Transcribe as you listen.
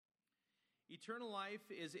Eternal life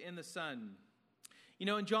is in the Son. You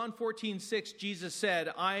know, in John 14:6, Jesus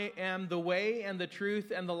said, I am the way and the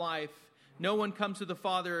truth and the life. No one comes to the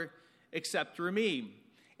Father except through me.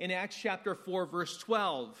 In Acts chapter 4, verse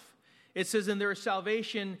 12, it says, and there is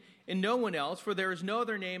salvation in no one else, for there is no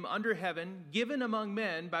other name under heaven given among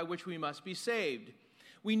men by which we must be saved.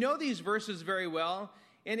 We know these verses very well,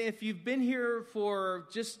 and if you've been here for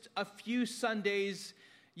just a few Sundays,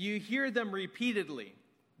 you hear them repeatedly.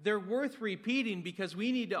 They're worth repeating because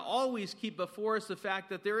we need to always keep before us the fact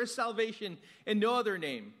that there is salvation in no other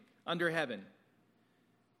name under heaven.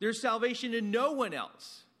 There's salvation in no one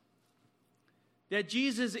else. That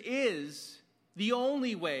Jesus is the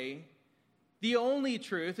only way, the only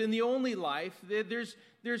truth, and the only life. There's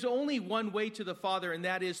only one way to the Father, and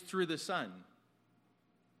that is through the Son.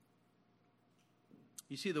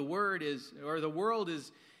 You see, the world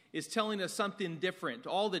is telling us something different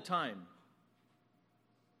all the time.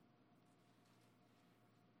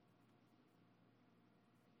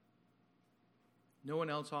 No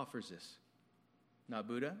one else offers this. Not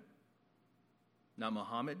Buddha, not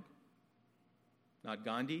Muhammad, not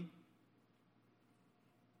Gandhi,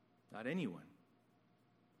 not anyone.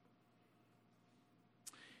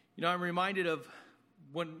 You know, I'm reminded of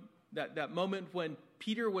that moment when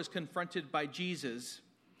Peter was confronted by Jesus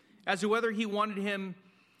as to whether he wanted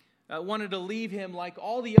to leave him like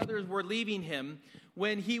all the others were leaving him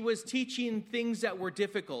when he was teaching things that were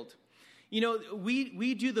difficult. You know,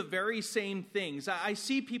 we do the very same things. I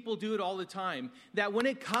see people do it all the time, that when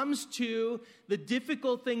it comes to the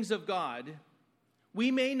difficult things of God, we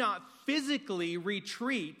may not physically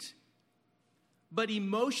retreat, but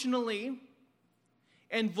emotionally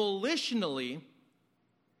and volitionally,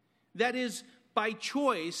 that is, by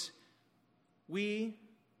choice, we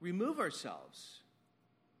remove ourselves.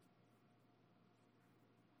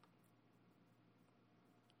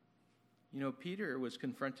 You know, Peter was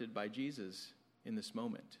confronted by Jesus in this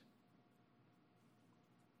moment.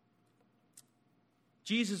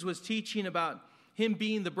 Jesus was teaching about him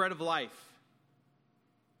being the bread of life.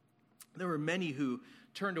 There were many who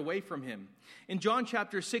turned away from him. In John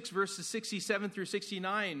chapter 6, verses 67 through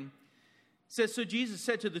 69, it says, so Jesus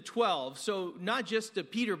said to the 12, so not just to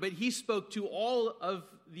Peter, but he spoke to all of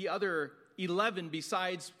the other 11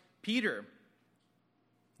 besides Peter.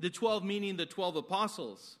 The 12 meaning the 12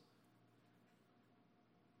 apostles.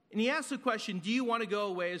 And he asked the question, do you want to go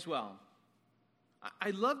away as well? I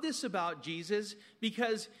love this about Jesus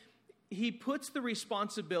because he puts the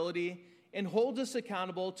responsibility and holds us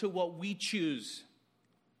accountable to what we choose.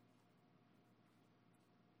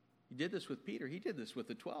 He did this with Peter. He did this with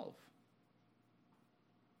the 12.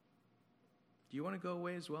 Do you want to go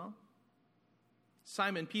away as well?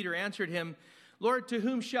 Simon Peter answered him, Lord, to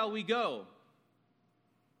whom shall we go?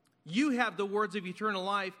 You have the words of eternal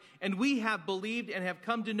life, and we have believed and have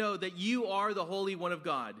come to know that you are the Holy One of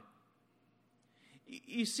God.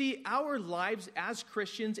 You see, our lives as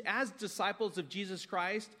Christians, as disciples of Jesus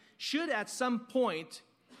Christ, should at some point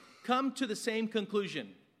come to the same conclusion.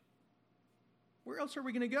 Where else are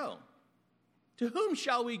we going to go? To whom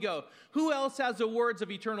shall we go? Who else has the words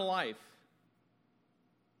of eternal life?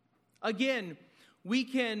 Again, we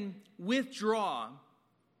can withdraw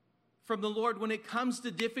from the Lord when it comes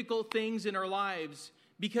to difficult things in our lives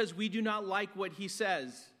because we do not like what he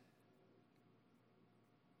says.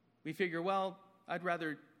 We figure, well, I'd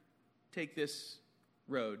rather take this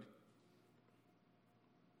road,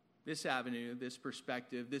 this avenue, this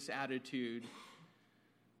perspective, this attitude,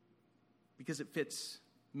 because it fits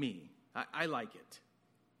me. I like it.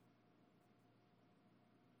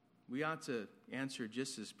 We ought to answer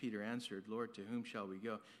just as Peter answered, Lord, to whom shall we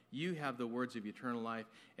go? You have the words of eternal life,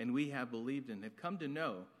 and we have believed and have come to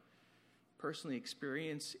know, personally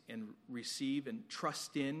experience and receive and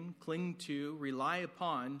trust in, cling to, rely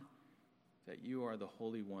upon that you are the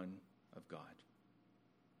Holy One of God.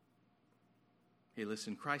 Hey,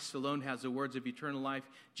 listen, Christ alone has the words of eternal life.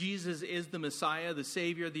 Jesus is the Messiah, the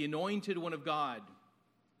Savior, the anointed one of God.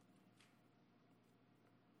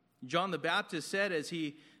 John the Baptist said as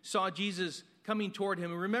he saw Jesus coming toward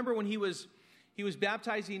him, remember when he was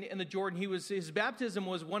baptizing in the Jordan, his baptism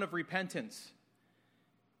was one of repentance.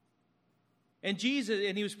 And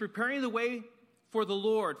he was preparing the way for the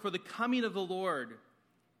Lord, for the coming of the Lord.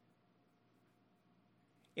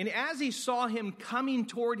 And as he saw him coming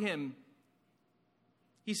toward him,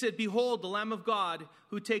 he said, behold, the Lamb of God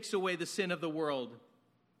who takes away the sin of the world.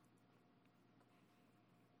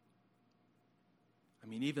 I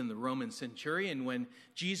mean, even the Roman centurion, when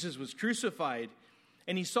Jesus was crucified,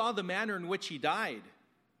 and he saw the manner in which he died.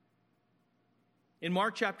 In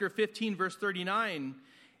Mark chapter 15, verse 39,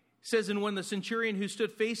 It says, and when the centurion who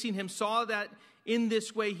stood facing him saw that in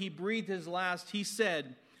this way he breathed his last, he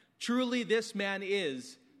said, truly this man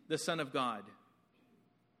is the Son of God.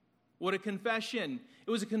 What a confession.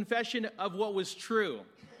 It was a confession of what was true.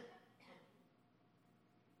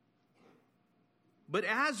 But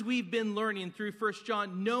as we've been learning through 1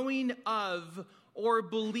 John, knowing of or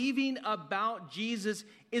believing about Jesus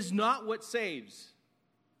is not what saves.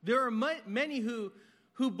 There are many who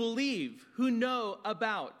believe, who know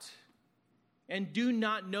about, and do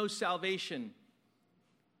not know salvation.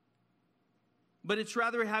 But it's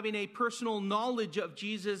rather having a personal knowledge of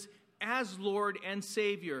Jesus as Lord and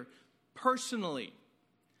Savior, personally,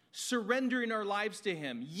 surrendering our lives to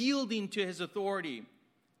Him, yielding to His authority,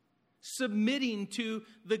 submitting to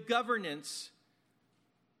the governance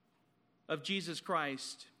of Jesus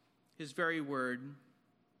Christ, His very word.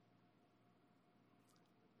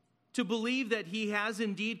 To believe that He has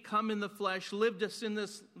indeed come in the flesh, lived a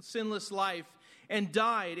sinless life, and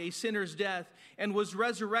died a sinner's death, and was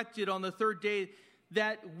resurrected on the third day,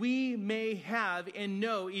 that we may have and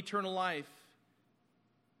know eternal life.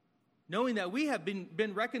 Knowing that we have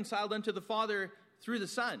been reconciled unto the Father through the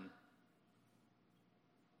Son.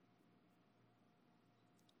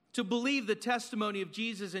 To believe the testimony of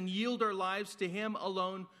Jesus and yield our lives to Him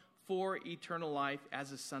alone for eternal life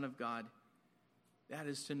as a Son of God. That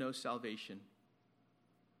is to know salvation.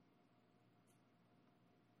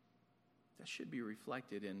 That should be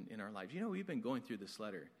reflected in our lives. You know, we've been going through this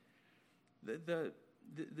letter.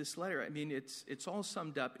 This letter, I mean, it's all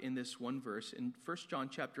summed up in this one verse in 1 John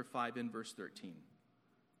chapter 5 and verse 13.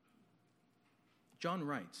 John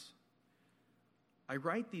writes, I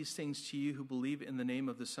write these things to you who believe in the name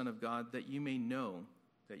of the Son of God, that you may know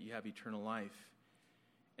that you have eternal life.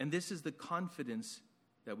 And this is the confidence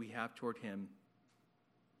that we have toward Him.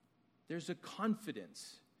 There's a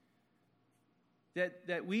confidence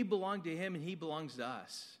that we belong to Him and He belongs to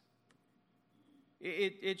us.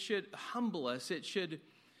 It should humble us. It should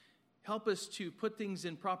help us to put things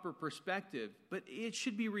in proper perspective. But it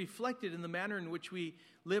should be reflected in the manner in which we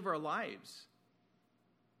live our lives.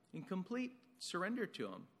 In complete surrender to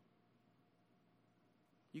Him.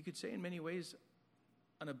 You could say in many ways,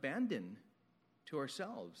 an abandon to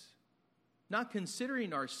ourselves. Not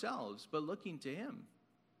considering ourselves, but looking to Him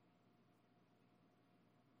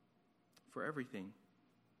for everything.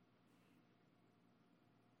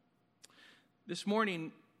 This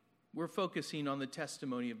morning, we're focusing on the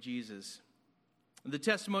testimony of Jesus. The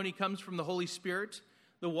testimony comes from the Holy Spirit,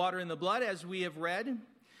 the water and the blood, as we have read.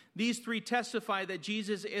 These three testify that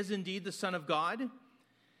Jesus is indeed the Son of God.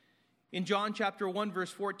 In John chapter 1,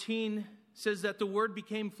 verse 14, says that the Word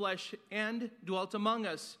became flesh and dwelt among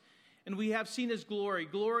us. And we have seen His glory,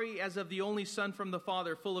 glory as of the only Son from the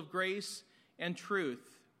Father, full of grace and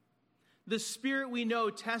truth. The Spirit we know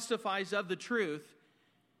testifies of the truth.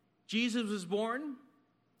 Jesus was born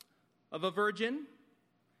of a virgin,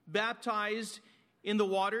 baptized in the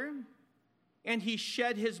water, and He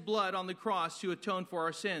shed His blood on the cross to atone for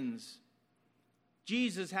our sins.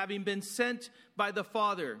 Jesus, having been sent by the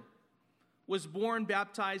Father, was born,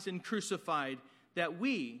 baptized, and crucified, that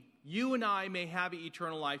we, you and I, may have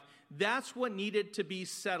eternal life. That's what needed to be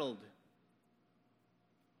settled.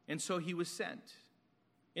 And so He was sent.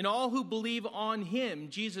 And all who believe on Him,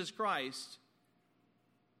 Jesus Christ,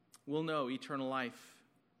 will know eternal life.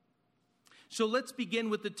 So let's begin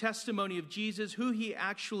with the testimony of Jesus, who He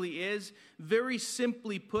actually is. Very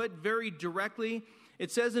simply put, very directly,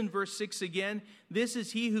 it says in verse 6 again, this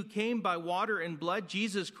is He who came by water and blood,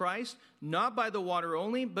 Jesus Christ, not by the water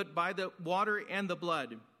only, but by the water and the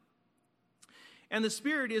blood. And the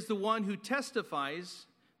Spirit is the one who testifies,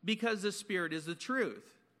 because the Spirit is the truth.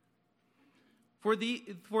 For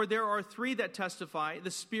there are three that testify,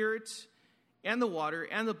 the Spirit and the water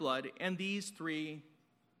and the blood, and these three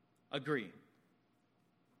agree.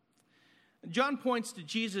 John points to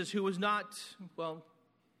Jesus, who was not, well,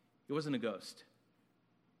 he wasn't a ghost.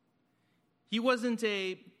 He wasn't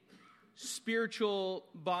a spiritual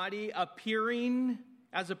body appearing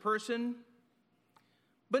as a person,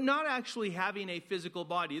 but not actually having a physical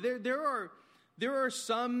body. There are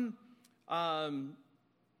some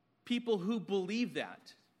people who believe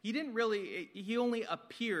that. He only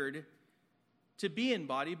appeared to be in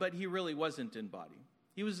body, but He really wasn't in body.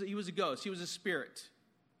 He was a ghost. He was a spirit.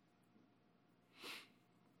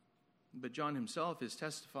 But John himself is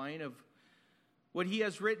testifying of what he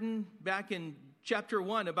has written back in chapter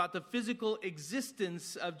 1 about the physical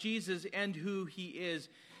existence of Jesus and who He is.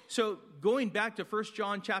 So going back to 1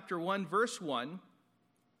 John chapter 1, verse 1,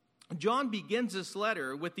 John begins this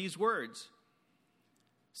letter with these words,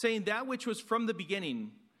 saying, that which was from the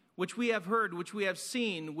beginning, which we have heard, which we have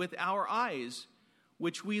seen with our eyes,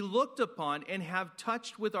 which we looked upon and have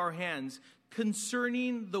touched with our hands,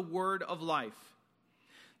 concerning the word of life.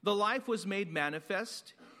 The life was made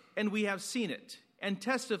manifest, and we have seen it, and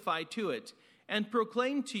testified to it, and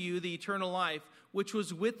proclaimed to you the eternal life, which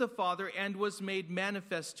was with the Father and was made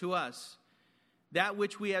manifest to us. That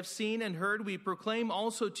which we have seen and heard we proclaim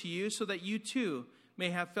also to you, so that you too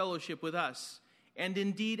may have fellowship with us. And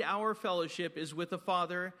indeed our fellowship is with the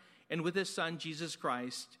Father and with His Son, Jesus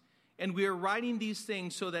Christ. And we are writing these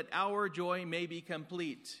things so that our joy may be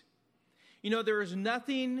complete. You know, there is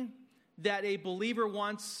nothing that a believer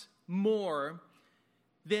wants more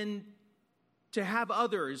than to have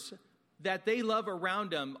others that they love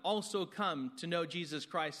around them also come to know Jesus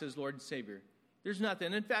Christ as Lord and Savior. There's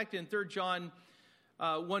nothing. In fact, in 3 John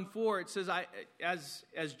 1:4, it says,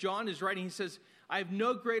 as John is writing, he says, I have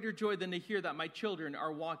no greater joy than to hear that my children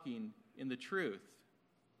are walking in the truth.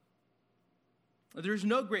 There's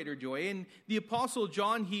no greater joy. And the Apostle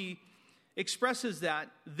John, he expresses that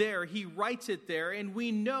there. He writes it there, and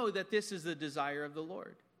we know that this is the desire of the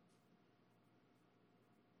Lord.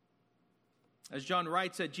 As John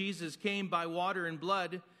writes that Jesus came by water and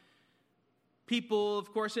blood, people,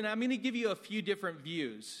 of course, and I'm going to give you a few different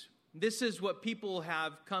views. This is what people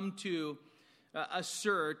have come to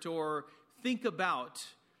assert or think about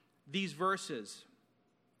these verses.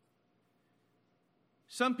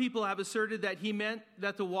 Some people have asserted that he meant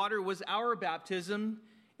that the water was our baptism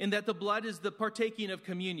and that the blood is the partaking of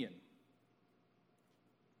communion.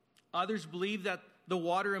 Others believe that the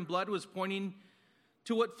water and blood was pointing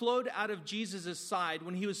to what flowed out of Jesus' side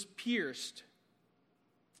when he was pierced,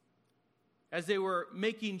 as they were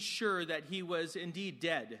making sure that he was indeed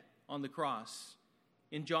dead on the cross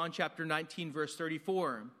in John chapter 19, verse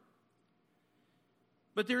 34.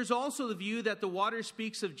 But there's also the view that the water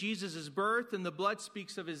speaks of Jesus' birth and the blood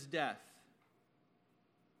speaks of his death.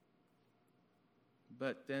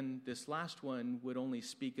 But then this last one would only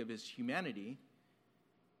speak of his humanity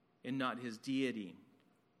and not his deity.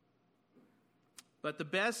 But the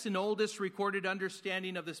best and oldest recorded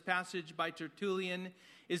understanding of this passage by Tertullian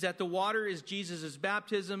is that the water is Jesus'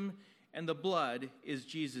 baptism and the blood is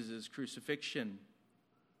Jesus' crucifixion.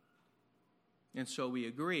 And so we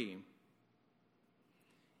agree.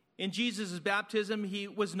 In Jesus' baptism, he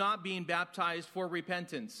was not being baptized for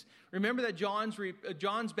repentance. Remember that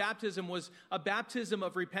John's baptism was a baptism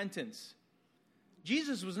of repentance.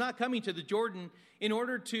 Jesus was not coming to the Jordan in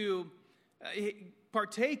order to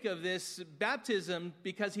partake of this baptism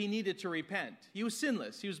because he needed to repent. He was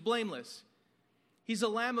sinless. He was blameless. He's a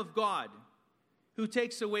Lamb of God who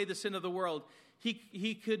takes away the sin of the world.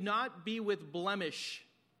 He could not be with blemish.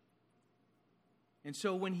 And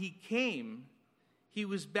so when he came, he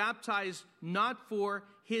was baptized not for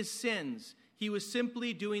his sins. He was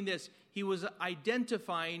simply doing this. He was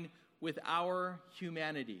identifying with our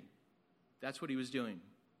humanity. That's what he was doing.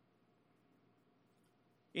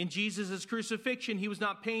 In Jesus' crucifixion, he was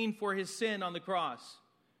not paying for his sin on the cross.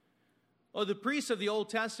 Oh, the priests of the Old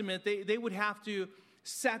Testament, they would have to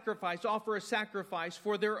offer a sacrifice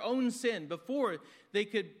for their own sin before they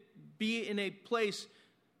could be in a place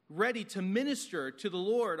ready to minister to the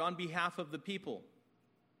Lord on behalf of the people.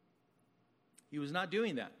 He was not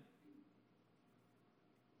doing that.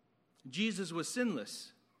 Jesus was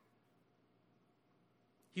sinless.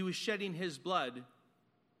 He was shedding his blood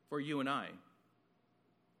for you and I.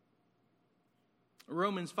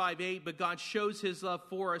 Romans 5:8, but God shows his love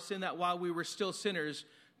for us in that while we were still sinners,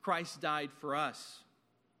 Christ died for us.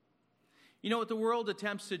 You know what the world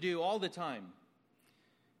attempts to do all the time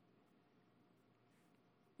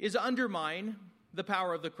is undermine the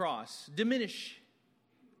power of the cross, diminish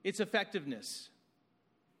its effectiveness,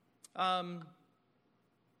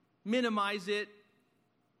 minimize it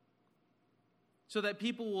so that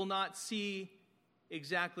people will not see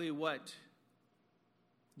exactly what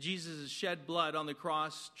Jesus' shed blood on the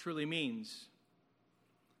cross truly means.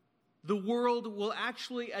 The world will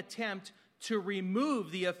actually attempt to remove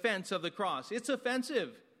the offense of the cross. It's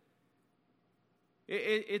offensive.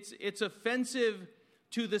 It's offensive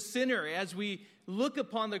to the sinner. As we look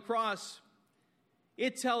upon the cross,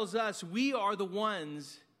 it tells us we are the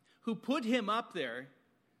ones who put him up there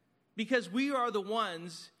because we are the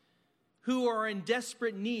ones who are in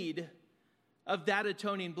desperate need of that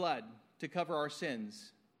atoning blood to cover our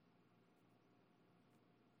sins.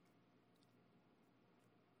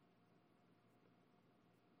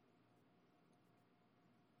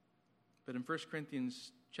 But in 1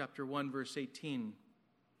 Corinthians chapter 1, verse 18,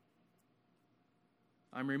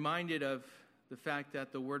 I'm reminded of the fact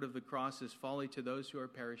that the word of the cross is folly to those who are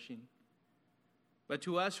perishing, But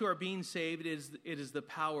to us who are being saved, it is the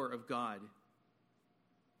power of God.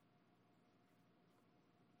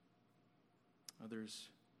 Others,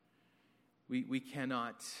 we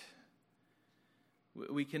cannot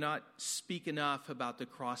speak enough about the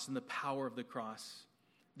cross and the power of the cross,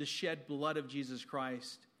 the shed blood of Jesus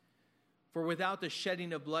Christ. For without the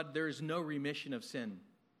shedding of blood, there is no remission of sin.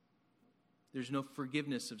 There's no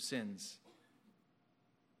forgiveness of sins.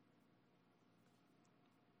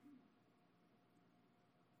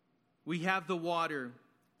 We have the water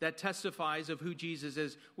that testifies of who Jesus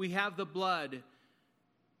is. We have the blood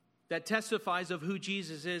that testifies of who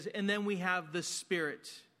Jesus is. And then we have the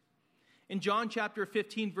Spirit. In John chapter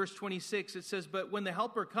 15, verse 26, it says, "But when the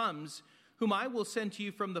Helper comes, whom I will send to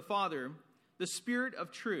you from the Father, the Spirit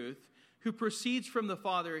of truth, who proceeds from the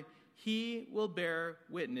Father, he will bear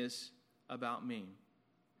witness about me."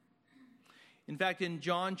 In fact, in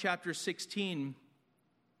John chapter 16,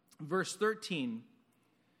 verse 13,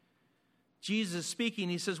 Jesus speaking,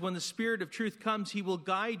 he says, "When the Spirit of truth comes, he will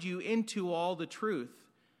guide you into all the truth.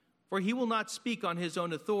 For he will not speak on his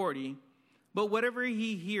own authority, but whatever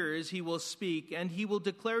he hears, he will speak, and he will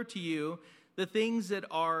declare to you the things that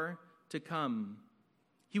are to come.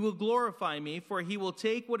 He will glorify me, for he will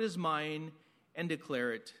take what is mine and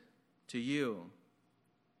declare it to you."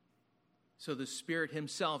 So the Spirit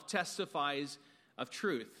himself testifies of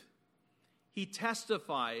truth. He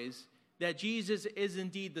testifies that Jesus is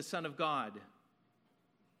indeed the Son of God.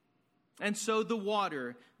 And so the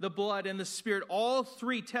water, the blood, and the Spirit, all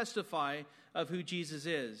three testify of who Jesus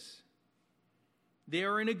is. They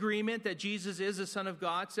are in agreement that Jesus is the Son of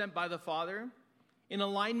God, sent by the Father, in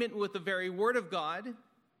alignment with the very Word of God. And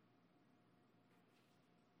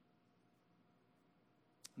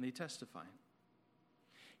they testify.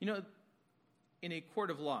 You know, in a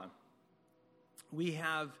court of law, we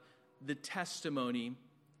have the testimony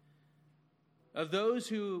of those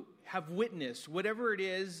who have witnessed whatever it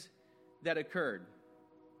is that occurred.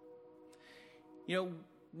 You know,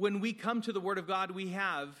 when we come to the Word of God, we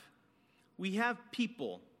have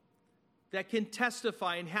people that can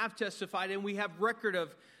testify and have testified, and we have record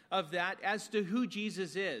of that as to who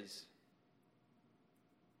Jesus is.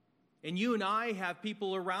 And you and I have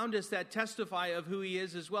people around us that testify of who he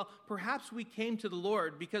is as well. Perhaps we came to the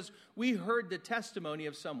Lord because we heard the testimony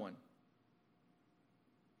of someone.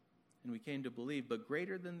 And we came to believe, but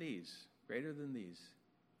greater than these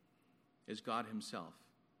is God himself,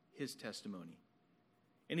 his testimony.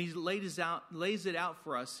 And he lays it out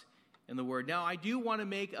for us in the Word. Now, I do want to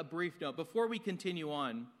make a brief note before we continue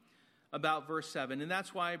on about verse 7, and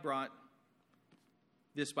that's why I brought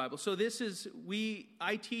this Bible. So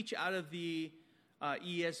I teach out of the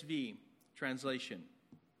ESV translation.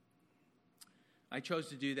 I chose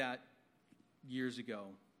to do that years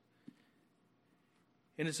ago.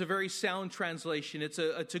 And it's a very sound translation. It's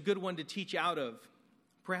a good one to teach out of.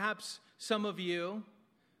 Perhaps some of you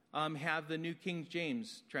have the New King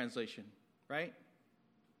James translation, right?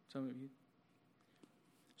 Some of you.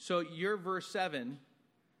 So your verse 7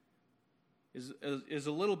 is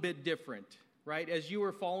a little bit different, right? As you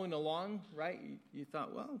were following along, right, you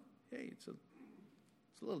thought, well, hey, it's a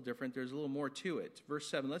little different. There's a little more to it. Verse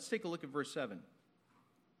 7. Let's take a look at verse 7.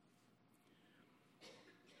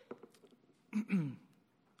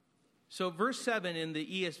 So verse 7 in the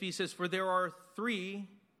ESV says, "For there are three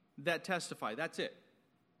that testify." That's it.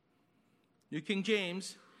 New King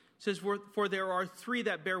James says, "For there are three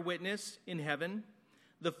that bear witness in heaven,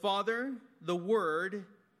 the Father, the Word,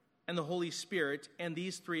 and the Holy Spirit, and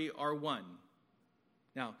these three are one."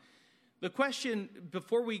 Now, the question,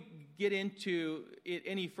 before we get into it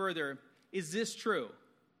any further, is this true?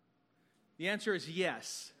 The answer is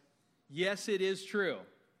yes. Yes, it is true.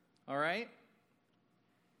 All right?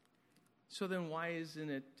 So then why isn't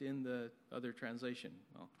it in the other translation?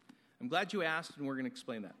 Well, I'm glad you asked, and we're going to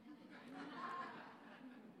explain that.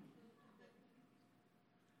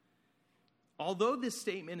 Although this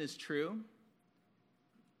statement is true,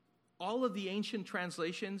 all of the ancient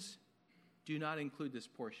translations do not include this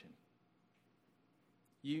portion.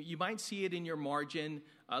 You might see it in your margin,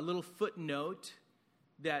 a little footnote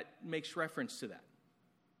that makes reference to that.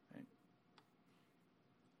 Right?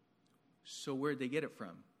 So where'd they get it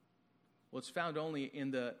from? Well, it's found only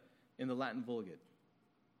in the Latin Vulgate.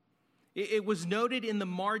 It was noted in the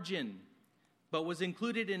margin, but was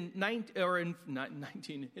included in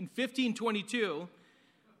 1522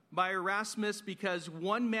 by Erasmus because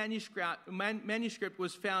one manuscript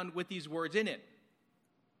was found with these words in it.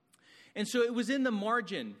 And so it was in the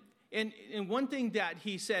margin. And one thing that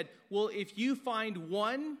he said, well, if you find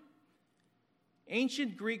one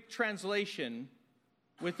ancient Greek translation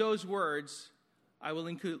with those words, I will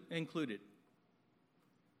include it.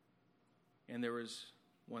 and there was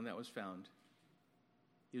one that was found.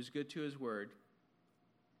 He was good to his word,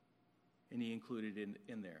 and he included it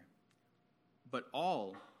in there. But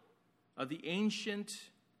all of the ancient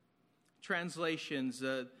translations,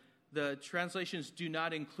 the translations do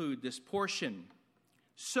not include this portion.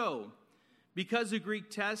 So, because the Greek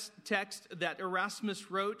text that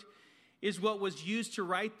Erasmus wrote is what was used to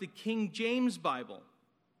write the King James Bible,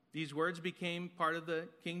 these words became part of the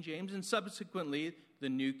King James and subsequently the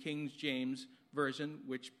New King James Version,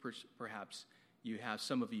 which perhaps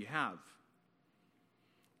some of you have.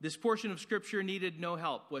 This portion of Scripture needed no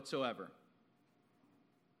help whatsoever.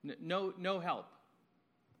 No help.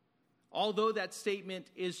 Although that statement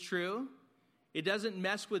is true, it doesn't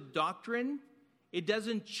mess with doctrine. It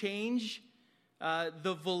doesn't change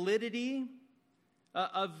the validity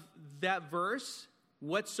of that verse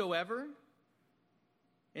whatsoever.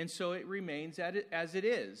 And so it remains as it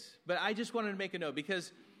is. But I just wanted to make a note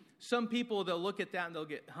because some people, they'll look at that and they'll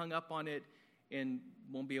get hung up on it and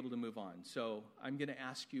won't be able to move on. So I'm going to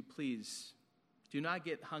ask you, please, do not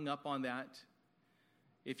get hung up on that.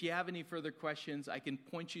 If you have any further questions, I can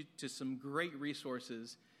point you to some great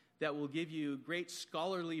resources that will give you great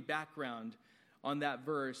scholarly background on that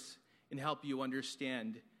verse and help you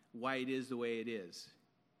understand why it is the way it is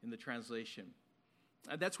in the translation.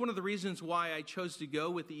 That's one of the reasons why I chose to go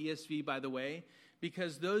with the ESV, by the way,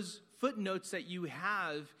 because those footnotes that you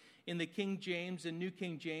have in the King James and New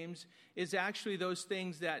King James is actually those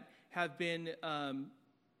things that have been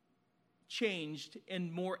changed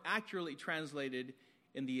and more accurately translated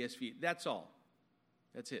in the ESV. That's all.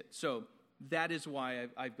 That's it. So that is why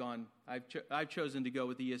I've chosen to go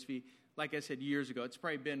with the ESV. Like I said, years ago. It's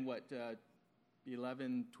probably been,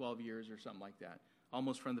 11, 12 years or something like that,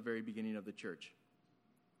 almost from the very beginning of the church.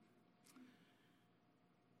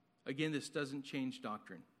 Again, this doesn't change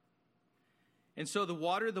doctrine. And so the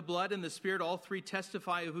water, the blood, and the Spirit, all three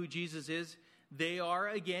testify of who Jesus is. They are,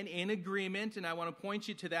 again, in agreement, and I want to point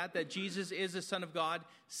you to that Jesus is the Son of God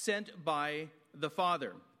sent by the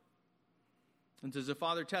Father. And does the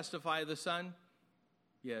Father testify of the Son?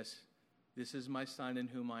 Yes. This is my Son in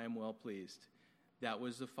whom I am well pleased. That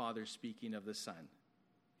was the Father speaking of the Son,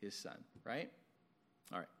 his Son, right?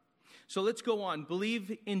 All right. So let's go on.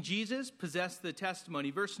 Believe in Jesus, possess the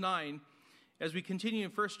testimony. Verse 9, as we continue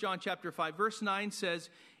in 1 John chapter 5, verse 9 says,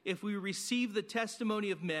 if we receive the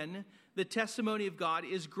testimony of men, the testimony of God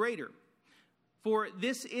is greater. For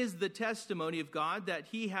this is the testimony of God that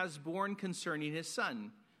he has borne concerning his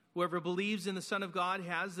Son. Whoever believes in the Son of God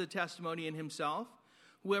has the testimony in himself.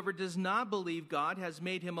 Whoever does not believe God has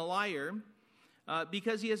made him a liar,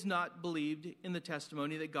 because he has not believed in the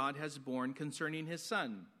testimony that God has borne concerning his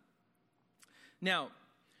Son. Now,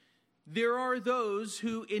 there are those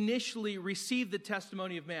who initially receive the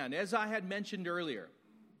testimony of man. As I had mentioned earlier,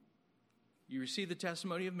 you receive the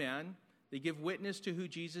testimony of man. They give witness to who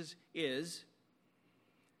Jesus is.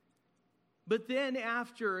 But then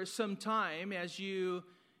after some time, as you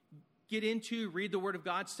get into, read the Word of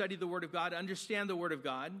God, study the Word of God, understand the Word of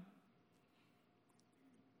God,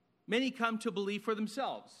 many come to believe for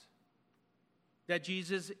themselves that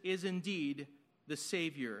Jesus is indeed the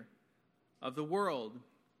Savior of the world.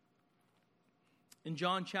 In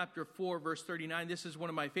John chapter 4, verse 39, this is one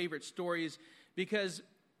of my favorite stories because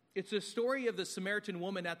it's a story of the Samaritan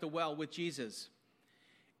woman at the well with Jesus.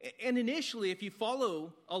 And initially, if you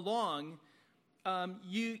follow along,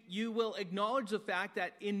 you will acknowledge the fact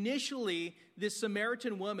that initially this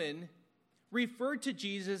Samaritan woman referred to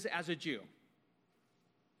Jesus as a Jew.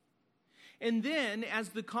 And then as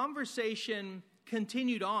the conversation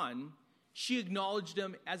continued on, she acknowledged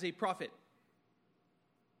him as a prophet.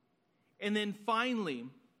 And then finally,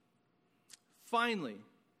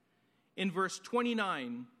 in verse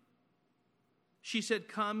 29, she said,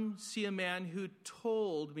 come see a man who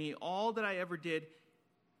told me all that I ever did.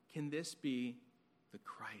 Can this be the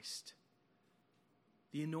Christ,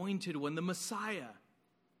 the anointed one, the Messiah?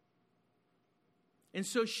 And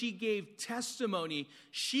so she gave testimony.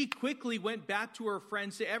 She quickly went back to her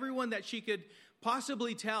friends, to everyone that she could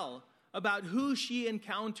possibly tell about who she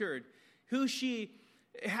encountered, who she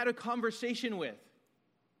had a conversation with.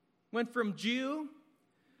 Went from Jew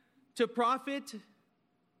to prophet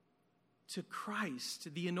to Christ,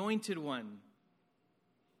 the anointed one.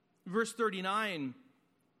 Verse 39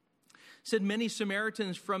 said, many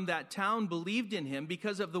Samaritans from that town believed in him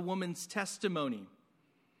because of the woman's testimony.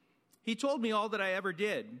 He told me all that I ever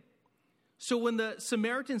did. So when the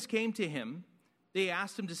Samaritans came to him, they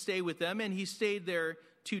asked him to stay with them, and he stayed there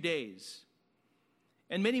 2 days.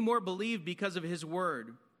 And many more believed because of his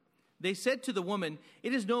word. They said to the woman,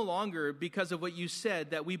 it is no longer because of what you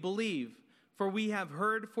said that we believe, For we have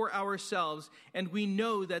heard for ourselves, and we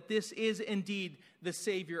know that this is indeed the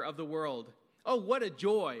Savior of the world. Oh, what a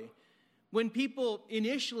joy when people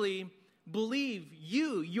initially believe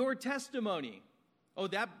your testimony. Oh,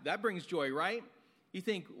 that brings joy, right? You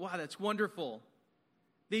think, wow, that's wonderful.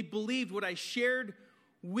 They believed what I shared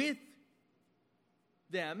with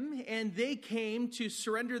them, and they came to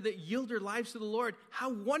surrender, yield their lives to the Lord.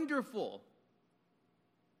 How wonderful.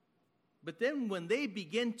 But then when they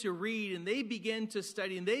begin to read and they begin to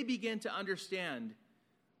study and they begin to understand,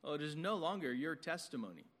 oh, it is no longer your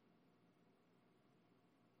testimony.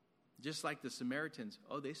 Just like the Samaritans,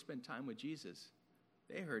 oh, they spent time with Jesus.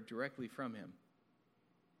 They heard directly from him.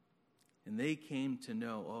 And they came to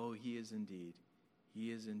know, oh, he is indeed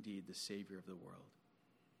the Savior of the world.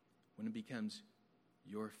 When it becomes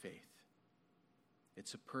your faith,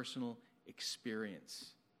 it's a personal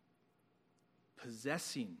experience.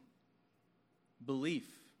 Possessing belief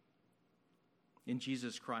in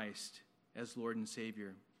Jesus Christ as Lord and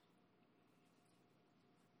Savior.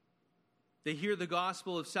 They hear the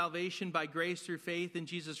gospel of salvation by grace through faith in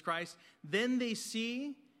Jesus Christ. Then they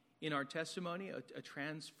see in our testimony a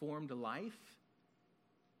transformed life.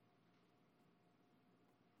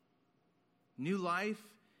 New life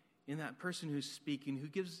in that person who's speaking,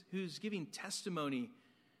 who's giving testimony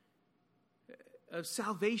of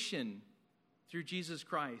salvation through Jesus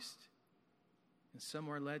Christ. And some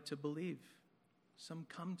are led to believe. Some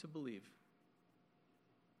come to believe.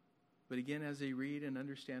 But again, as they read and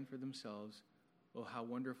understand for themselves, oh, how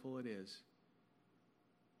wonderful it is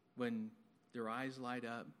when their eyes light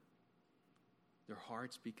up, their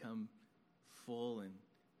hearts become full and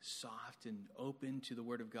soft and open to the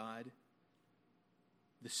Word of God.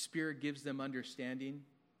 The Spirit gives them understanding,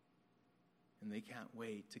 and they can't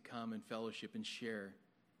wait to come and fellowship and share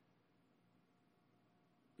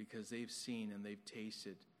because they've seen and they've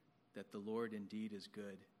tasted that the Lord indeed is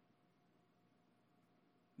good.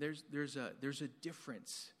 There's a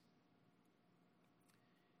difference.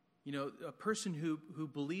 You know, a person who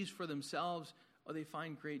believes for themselves, oh, they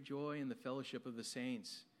find great joy in the fellowship of the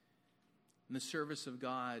saints, in the service of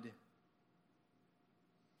God,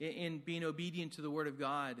 in being obedient to the Word of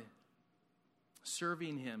God,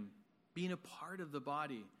 serving Him, being a part of the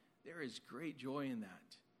body. There is great joy in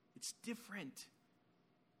that. It's different.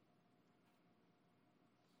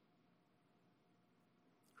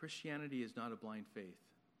 Christianity is not a blind faith.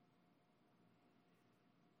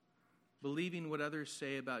 Believing what others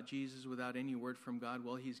say about Jesus without any word from God,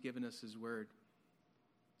 well, He's given us His Word.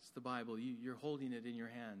 It's the Bible. You're holding it in your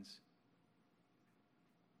hands.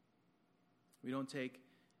 We don't take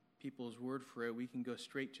people's word for it. We can go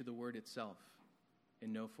straight to the Word itself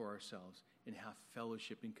and know for ourselves and have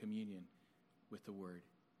fellowship and communion with the Word.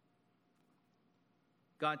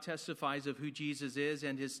 God testifies of who Jesus is,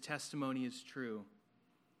 and His testimony is true.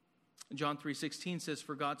 John 3:16 says,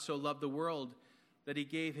 "For God so loved the world that He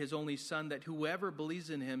gave His only Son, that whoever believes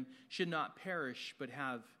in Him should not perish but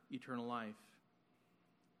have eternal life."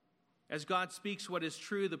 As God speaks what is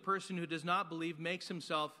true, the person who does not believe makes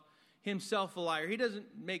himself a liar.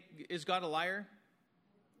 Is God a liar?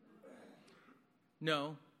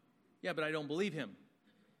 No. Yeah, but I don't believe Him.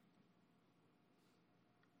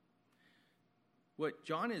 What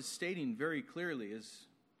John is stating very clearly is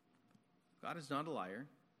God is not a liar.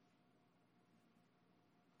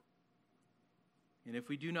 And if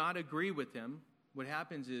we do not agree with Him, what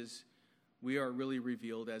happens is we are really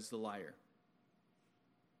revealed as the liar.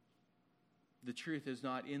 The truth is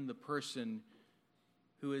not in the person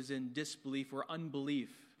who is in disbelief or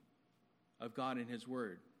unbelief of God and His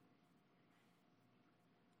Word.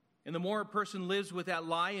 And the more a person lives with that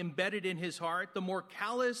lie embedded in his heart, the more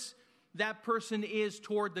callous that person is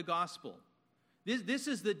toward the gospel. This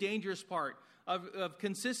is the dangerous part of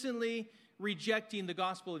consistently rejecting the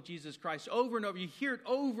gospel of Jesus Christ over and over. You hear it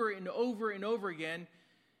over and over and over again,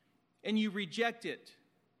 and you reject it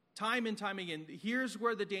time and time again. Here's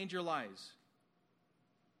where the danger lies.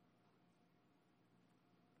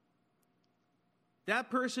 That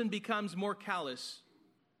person becomes more callous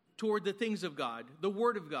toward the things of God, the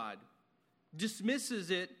Word of God, dismisses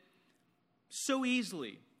it so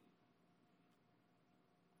easily.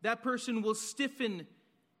 That person will stiffen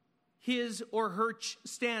his or her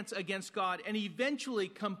stance against God and eventually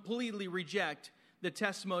completely reject the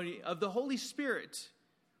testimony of the Holy Spirit,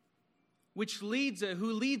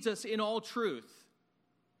 who leads us in all truth.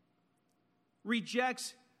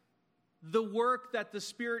 Rejects the work that the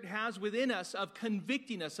Spirit has within us of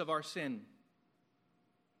convicting us of our sin.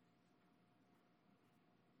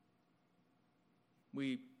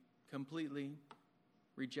 We completely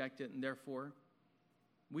reject it, and therefore,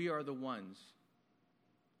 we are the ones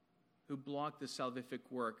who block the salvific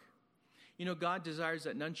work. You know, God desires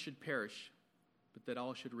that none should perish, but that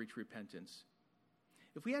all should reach repentance.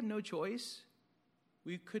 If we had no choice,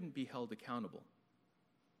 we couldn't be held accountable.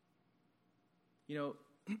 You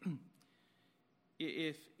know,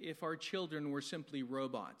 if our children were simply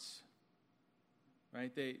robots,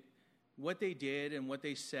 right? What they did and what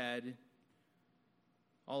they said,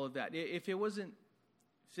 all of that. If it wasn't,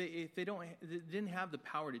 if they didn't have the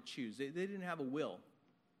power to choose, they didn't have a will,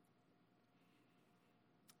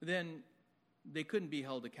 then they couldn't be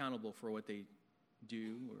held accountable for what they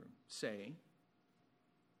do or say.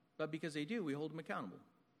 But because they do, we hold them accountable.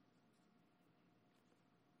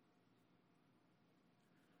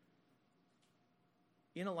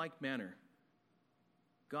 In a like manner,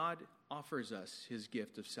 God offers us his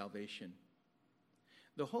gift of salvation.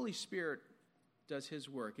 The Holy Spirit does his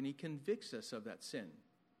work, and he convicts us of that sin,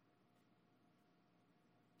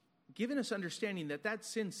 giving us understanding that that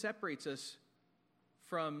sin separates us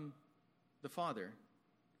from the Father.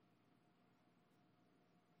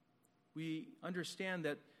 We understand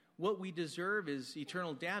that what we deserve is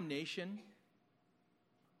eternal damnation.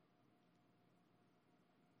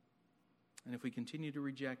 And if we continue to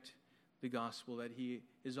reject the gospel that he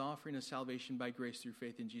is offering us salvation by grace through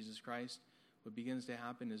faith in Jesus Christ, what begins to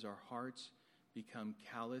happen is our hearts become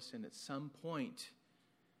callous, and at some point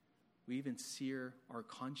we even sear our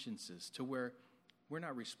consciences to where we're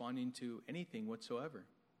not responding to anything whatsoever.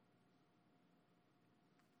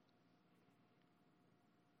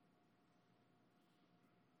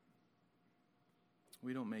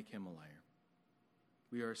 We don't make him a liar.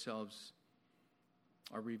 We ourselves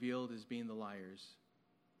are revealed as being the liars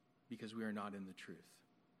because we are not in the truth.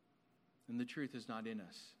 And the truth is not in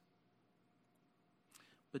us.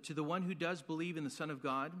 But to the one who does believe in the Son of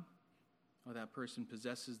God, that person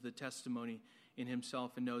possesses the testimony in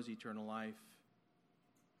himself and knows eternal life.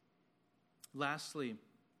 Lastly,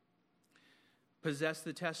 possess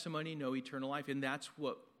the testimony, know eternal life. And that's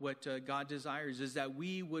what God desires, is that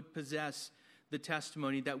we would possess the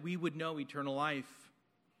testimony, that we would know eternal life.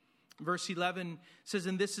 Verse 11 says,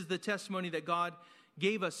 and this is the testimony that God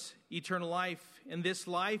gave us eternal life, and this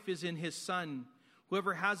life is in his Son.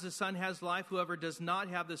 Whoever has the Son has life. Whoever does not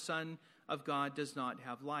have the Son of God does not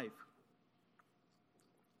have life.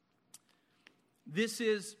 This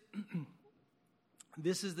is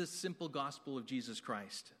the simple gospel of Jesus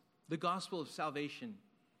Christ, the gospel of salvation.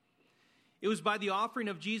 It was by the offering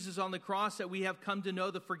of Jesus on the cross that we have come to know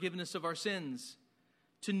the forgiveness of our sins,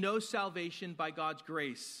 to know salvation by God's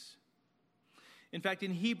grace. In fact,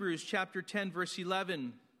 in Hebrews chapter 10, verse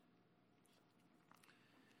 11,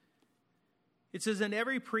 it says, and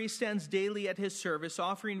every priest stands daily at his service,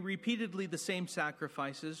 offering repeatedly the same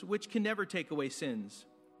sacrifices, which can never take away sins.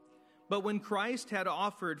 But when Christ had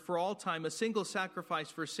offered for all time a single sacrifice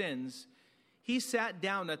for sins, he sat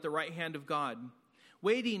down at the right hand of God,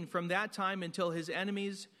 waiting from that time until his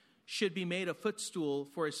enemies should be made a footstool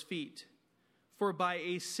for his feet. For by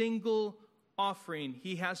a single offering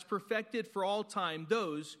he has perfected for all time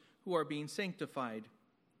those who are being sanctified.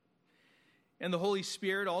 And the Holy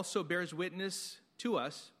Spirit also bears witness to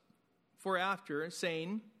us foreafter,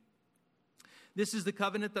 saying, this is the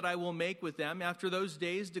covenant that I will make with them. After those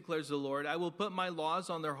days, declares the Lord, I will put my laws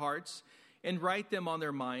on their hearts and write them on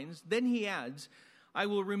their minds. Then he adds, I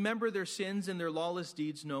will remember their sins and their lawless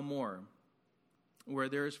deeds no more. Where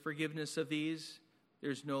there is forgiveness of these,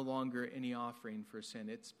 there's no longer any offering for sin.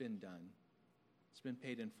 It's been done. It's been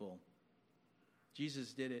paid in full.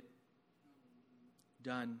 Jesus did it.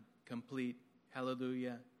 Done. Complete.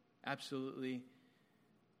 Hallelujah. Absolutely.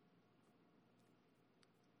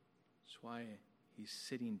 That's why he's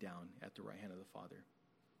sitting down at the right hand of the Father.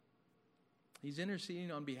 He's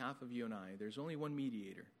interceding on behalf of you and I. There's only one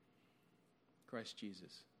mediator, Christ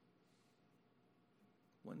Jesus.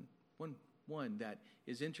 One that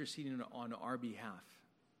is interceding on our behalf.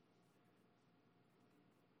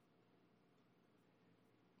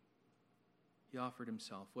 He offered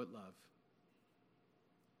himself. What love.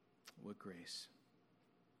 What grace.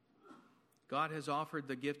 God has offered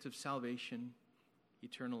the gift of salvation,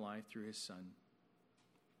 eternal life, through his Son.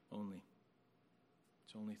 Only.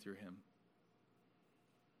 It's only through him.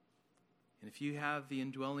 And if you have the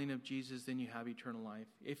indwelling of Jesus, then you have eternal life.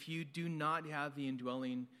 If you do not have the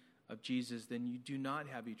indwelling of Jesus, then you do not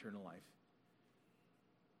have eternal life,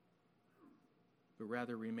 but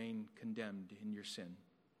rather remain condemned in your sin.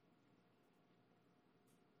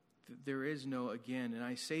 There is no, again, and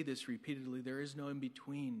I say this repeatedly, there is no in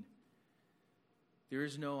between. There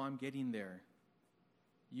is no I'm getting there.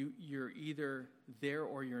 You're either there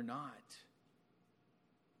or you're not.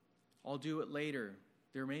 I'll do it later.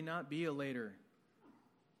 There may not be a later.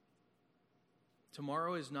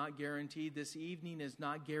 Tomorrow is not guaranteed. This evening is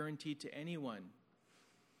not guaranteed to anyone.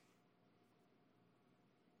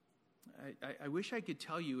 I wish I could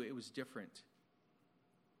tell you it was different.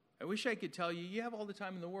 I wish I could tell you, you have all the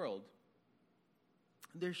time in the world.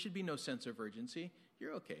 There should be no sense of urgency.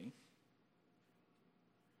 You're okay.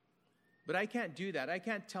 But I can't do that. I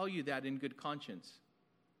can't tell you that in good conscience.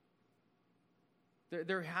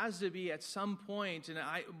 There has to be at some point, and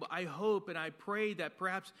I hope and I pray that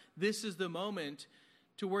perhaps this is the moment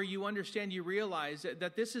to where you understand, you realize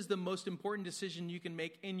that this is the most important decision you can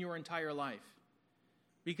make in your entire life.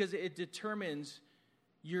 Because it determines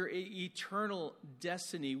your eternal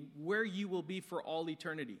destiny, where you will be for all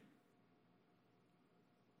eternity.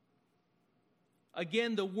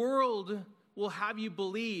 Again, the world will have you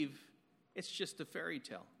believe it's just a fairy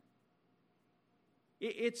tale.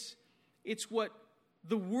 It's what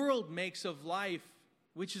the world makes of life,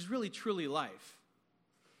 which is really truly life.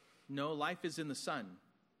 No, life is in the Son.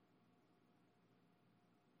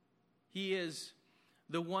 He is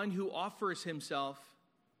the one who offers himself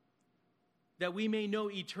that we may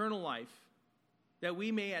know eternal life, that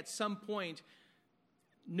we may at some point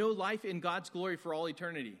know life in God's glory for all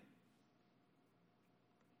eternity.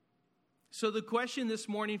 So the question this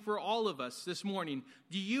morning for all of us this morning,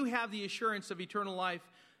 do you have the assurance of eternal life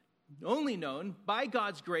only known by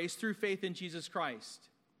God's grace through faith in Jesus Christ?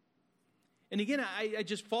 And again, I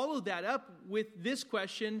just followed that up with this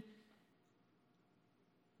question.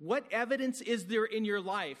 What evidence is there in your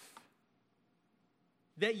life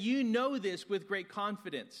that you know this with great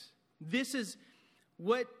confidence? This is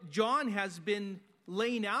what John has been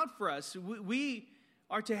laying out for us. We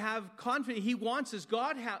are to have confidence. He wants us,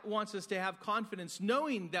 God wants us to have confidence,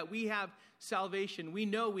 knowing that we have salvation. We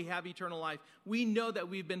know we have eternal life. We know that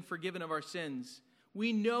we've been forgiven of our sins.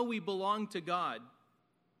 We know we belong to God.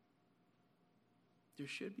 There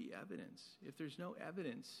should be evidence. If there's no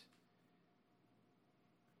evidence,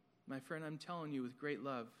 my friend, I'm telling you with great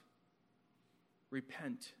love,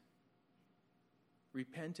 repent.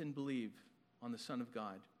 Repent and believe on the Son of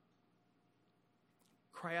God.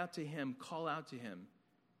 Cry out to him, call out to him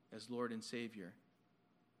as Lord and Savior.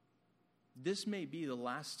 This may be the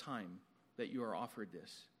last time that you are offered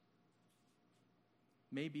this.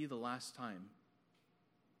 May be the last time.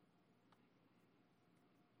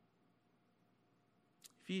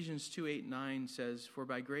 Ephesians 2:8-9 says, "For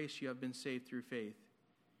by grace you have been saved through faith.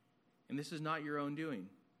 And this is not your own doing.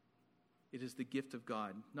 It is the gift of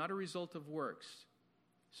God, not a result of works,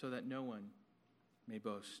 so that no one may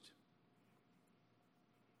boast."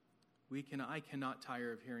 I cannot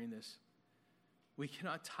tire of hearing this. We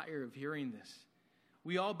cannot tire of hearing this.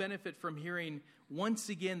 We all benefit from hearing once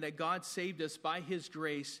again that God saved us by his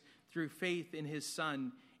grace through faith in his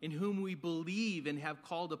Son, in whom we believe and have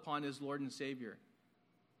called upon as Lord and Savior.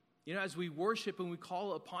 You know, as we worship and we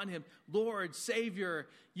call upon him, Lord, Savior,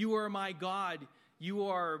 you are my God. You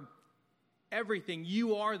are everything.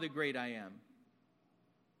 You are the great I am.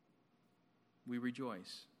 We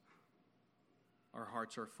rejoice. Our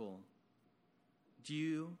hearts are full. Do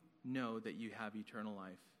you know that you have eternal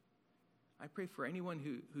life? I pray for anyone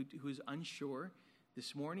who is unsure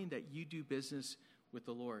this morning that you do business with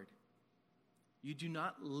the Lord. You do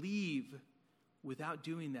not leave without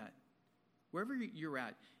doing that. Wherever you're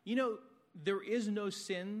at. You know, there is no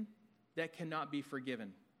sin that cannot be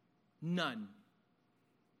forgiven. None.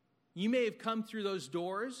 You may have come through those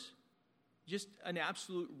doors just an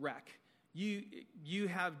absolute wreck. You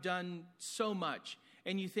have done so much,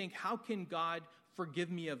 and you think, how can God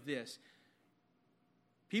forgive me of this?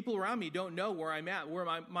 People around me don't know where I'm at, where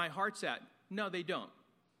my heart's at. No, they don't.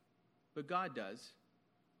 But God does.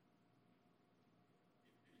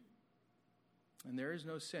 And there is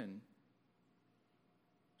no sin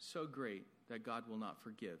so great that God will not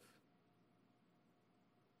forgive.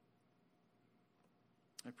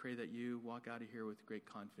 I pray that you walk out of here with great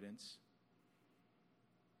confidence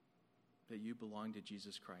that you belong to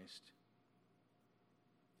Jesus Christ.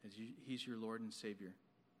 He's your Lord and Savior.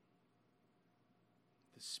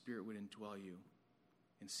 The Spirit would indwell you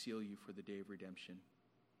and seal you for the day of redemption.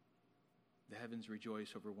 The heavens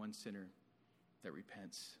rejoice over one sinner that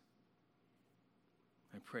repents.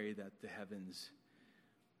 I pray that the heavens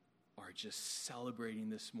are just celebrating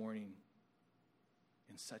this morning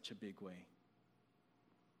in such a big way.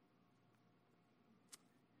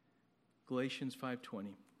 Galatians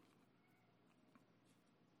 5:20.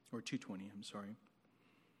 Or 2:20, I'm sorry.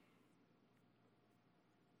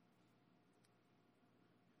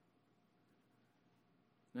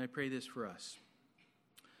 And I pray this for us.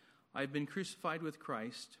 I've been crucified with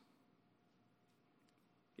Christ.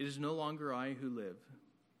 It is no longer I who live,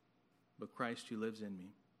 but Christ who lives in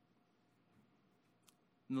me.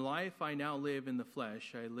 In the life I now live in the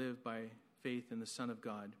flesh, I live by faith in the Son of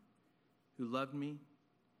God, who loved me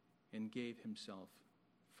and gave himself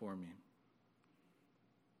for me.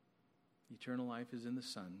 Eternal life is in the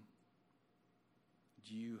Son.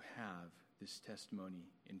 Do you have this testimony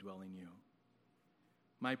indwelling you?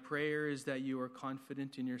 My prayer is that you are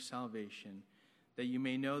confident in your salvation, that you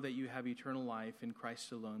may know that you have eternal life in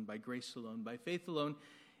Christ alone, by grace alone, by faith alone.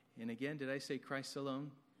 And again, did I say Christ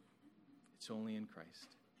alone? It's only in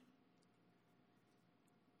Christ.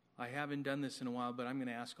 I haven't done this in a while, but I'm going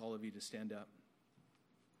to ask all of you to stand up.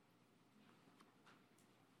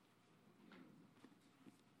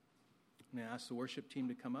 I'm going to ask the worship team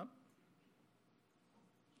to come up.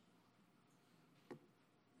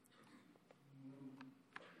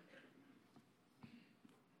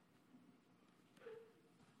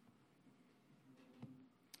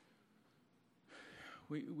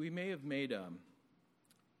 We may have made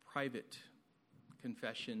private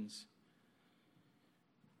confessions.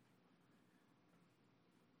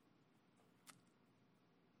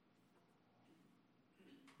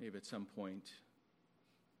 Maybe at some point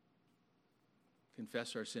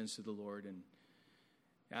confess our sins to the Lord and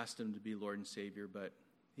ask him to be Lord and Savior, but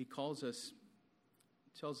he tells us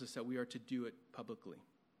that we are to do it publicly.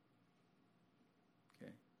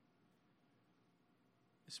 Okay.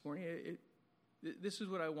 This morning, this is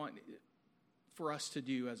what I want for us to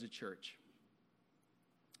do as a church.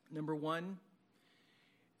 Number one,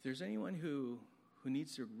 if there's anyone who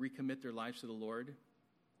needs to recommit their lives to the Lord,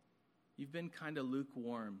 you've been kind of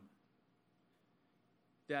lukewarm,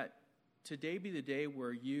 that today be the day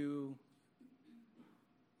where you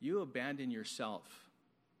abandon yourself.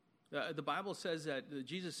 The Bible says that,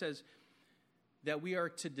 Jesus says that we are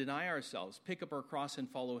to deny ourselves, pick up our cross and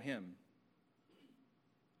follow him.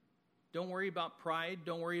 Don't worry about pride.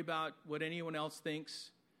 Don't worry about what anyone else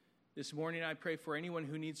thinks. This morning I pray for anyone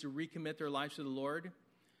who needs to recommit their lives to the Lord,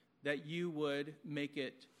 that you would make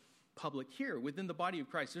it public here within the body of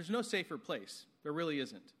Christ. There's no safer place. There really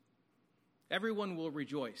isn't. Everyone will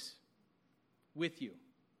rejoice with you.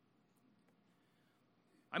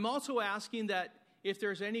 I'm also asking that if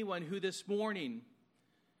there's anyone who this morning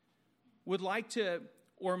would like to,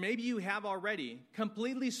 or maybe you have already,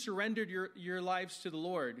 completely surrendered your lives to the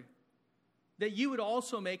Lord, that you would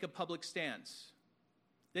also make a public stance,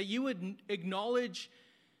 that you would acknowledge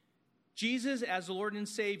Jesus as Lord and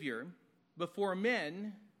Savior before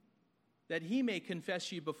men, that he may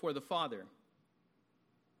confess you before the Father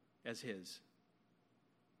as his.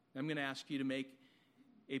 I'm going to ask you to make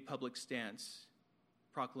a public stance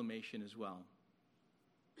proclamation as well.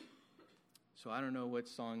 So I don't know what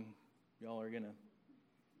song y'all are going to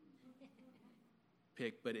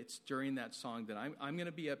pick, but it's during that song that I'm going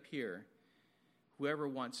to be up here. Whoever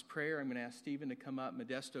wants prayer, I'm going to ask Stephen to come up,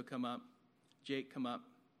 Modesto come up, Jake come up.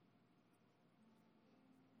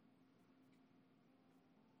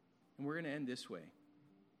 And we're going to end this way.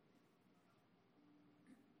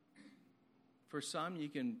 For some, you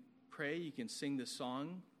can pray, you can sing the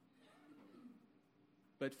song.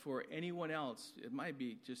 But for anyone else, it might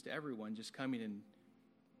be just everyone just coming and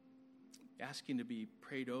asking to be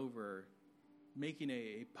prayed over, making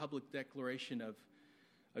a public declaration of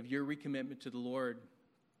your recommitment to the Lord,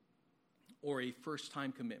 or a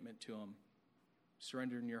first-time commitment to him,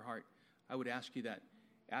 surrendering your heart. I would ask you that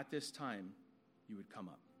at this time you would come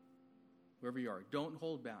up. Wherever you are, don't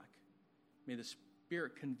hold back. May the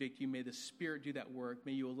Spirit convict you. May the Spirit do that work.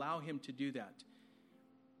 May you allow him to do that,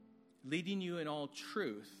 leading you in all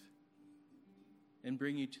truth and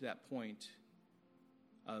bring you to that point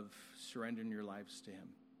of surrendering your lives to him.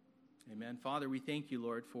 Amen. Father, we thank you,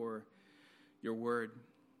 Lord, for your word.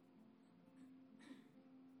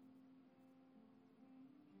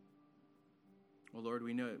 Oh, Lord,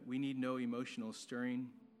 we know we need no emotional stirring.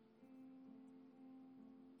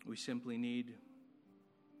 We simply need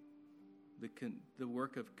the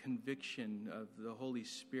work of conviction of the Holy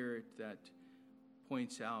Spirit that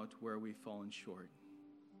points out where we've fallen short.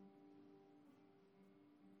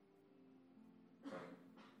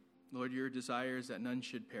 Lord, your desire is that none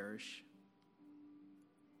should perish,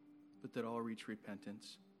 but that all reach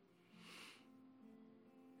repentance.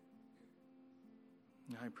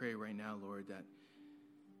 And I pray right now, Lord, that,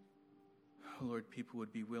 Lord, people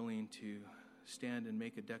would be willing to stand and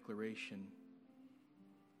make a declaration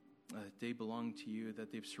that they belong to you,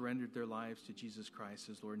 that they've surrendered their lives to Jesus Christ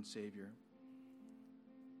as Lord and Savior,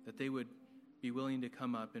 that they would be willing to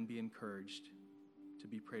come up and be encouraged, to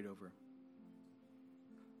be prayed over.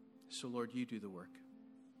 So, Lord, you do the work.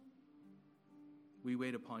 We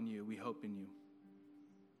wait upon you. We hope in you.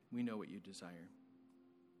 We know what you desire.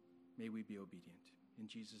 May we be obedient. In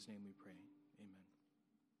Jesus' name we pray. Amen.